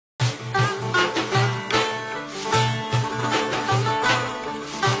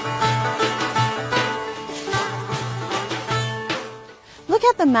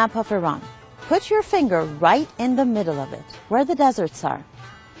the map of Iran. Put your finger right in the middle of it, where the deserts are.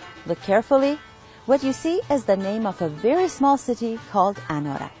 Look carefully. What you see is the name of a very small city called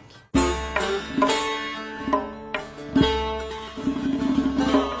Anārak.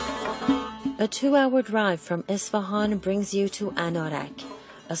 A 2-hour drive from Isfahan brings you to Anārak,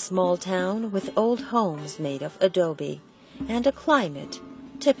 a small town with old homes made of adobe and a climate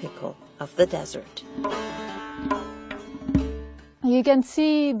typical of the desert. You can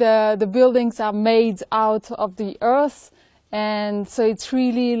see the buildings are made out of the earth, and so it's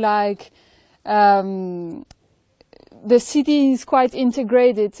really like the city is quite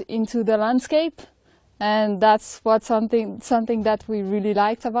integrated into the landscape, and that's something that we really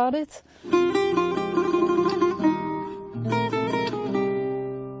liked about it.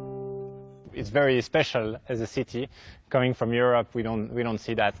 It's very special as a city. Coming from Europe, we don't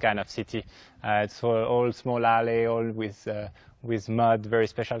see that kind of city. It's all small alley, all with mud, very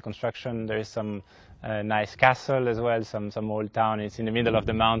special construction. There is some nice castle as well, some old town. It's in the middle of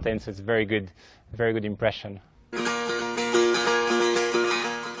the mountains. It's very good impression.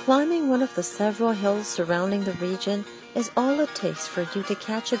 Climbing one of the several hills surrounding the region is all it takes for you to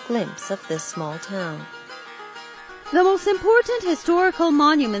catch a glimpse of this small town. The most important historical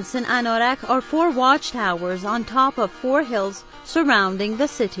monuments in Anārak are 4 watchtowers on top of 4 hills surrounding the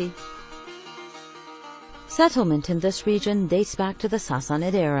city. Settlement in this region dates back to the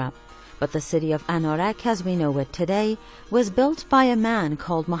Sassanid era, but the city of Anārak as we know it today was built by a man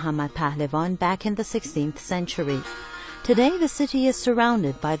called Muhammad Pahlevan back in the 16th century. Today the city is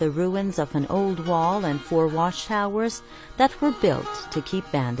surrounded by the ruins of an old wall and 4 watchtowers that were built to keep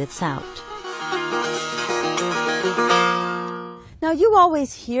bandits out. Now, you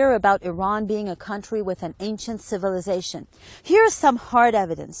always hear about Iran being a country with an ancient civilization. Here's some hard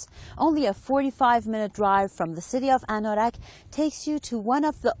evidence. Only a 45-minute drive from the city of Anārak takes you to one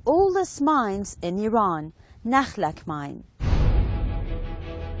of the oldest mines in Iran, Nakhlalk mine.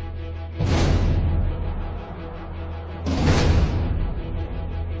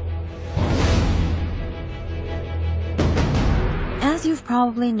 As you've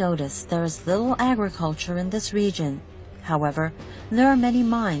probably noticed, there is little agriculture in this region. However, there are many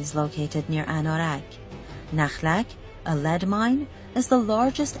mines located near Anārak. Nakhlalk, a lead mine, is the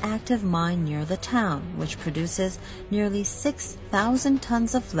largest active mine near the town, which produces nearly 6,000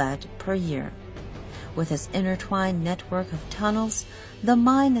 tons of lead per year. With its intertwined network of tunnels, the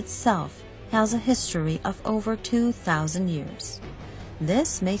mine itself has a history of over 2,000 years.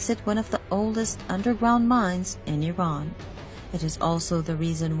 This makes it one of the oldest underground mines in Iran. It is also the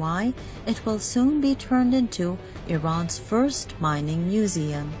reason why it will soon be turned into Iran's first mining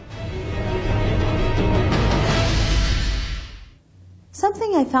museum.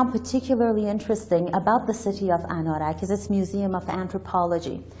 Something I found particularly interesting about the city of Anārak is its Museum of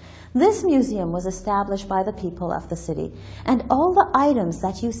Anthropology. This museum was established by the people of the city, and all the items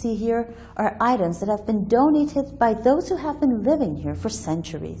that you see here are items that have been donated by those who have been living here for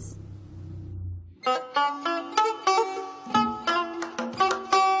centuries.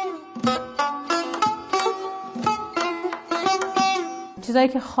 چیزایی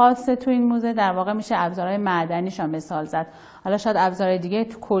که خاصه تو این موزه در واقع میشه ابزارهای معدنیشان مثال زد. حالا شاید ابزارهای دیگه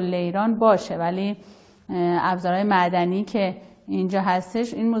تو کل ایران باشه، ولی ابزارهای معدنی که اینجا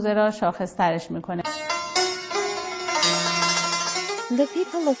هستش این موزه را شاخص ترش میکنه. The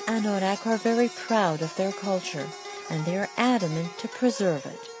people of Anārak are very proud of their culture and they are adamant to preserve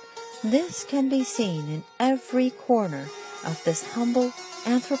it. This can be seen in every corner of this humble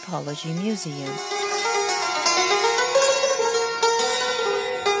anthropology museum.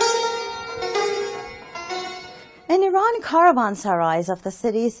 In Iran, caravansarais of the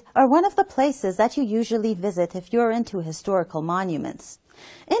cities are one of the places that you usually visit if you're into historical monuments.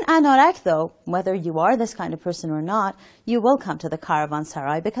 In Anārak, though, whether you are this kind of person or not, you will come to the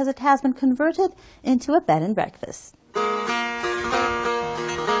caravansarai because it has been converted into a bed and breakfast.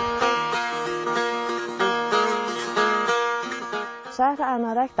 شهر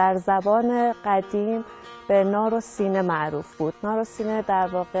انارک در زبان قدیم به نار و سینه معروف بود. نار و سینه در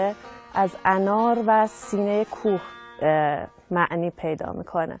واقع از انار و سینه کوه معنی پیدا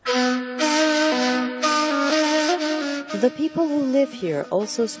میکنه. The people who live here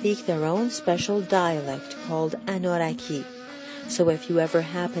also speak their own special dialect called Anaraki. So if you ever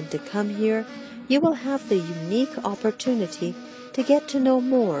happen to come here, you will have the unique opportunity to get to know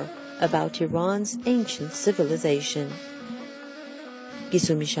more about Iran's ancient civilization.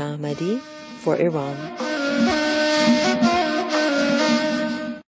 Gisumi Shah Ahmadi for Iran.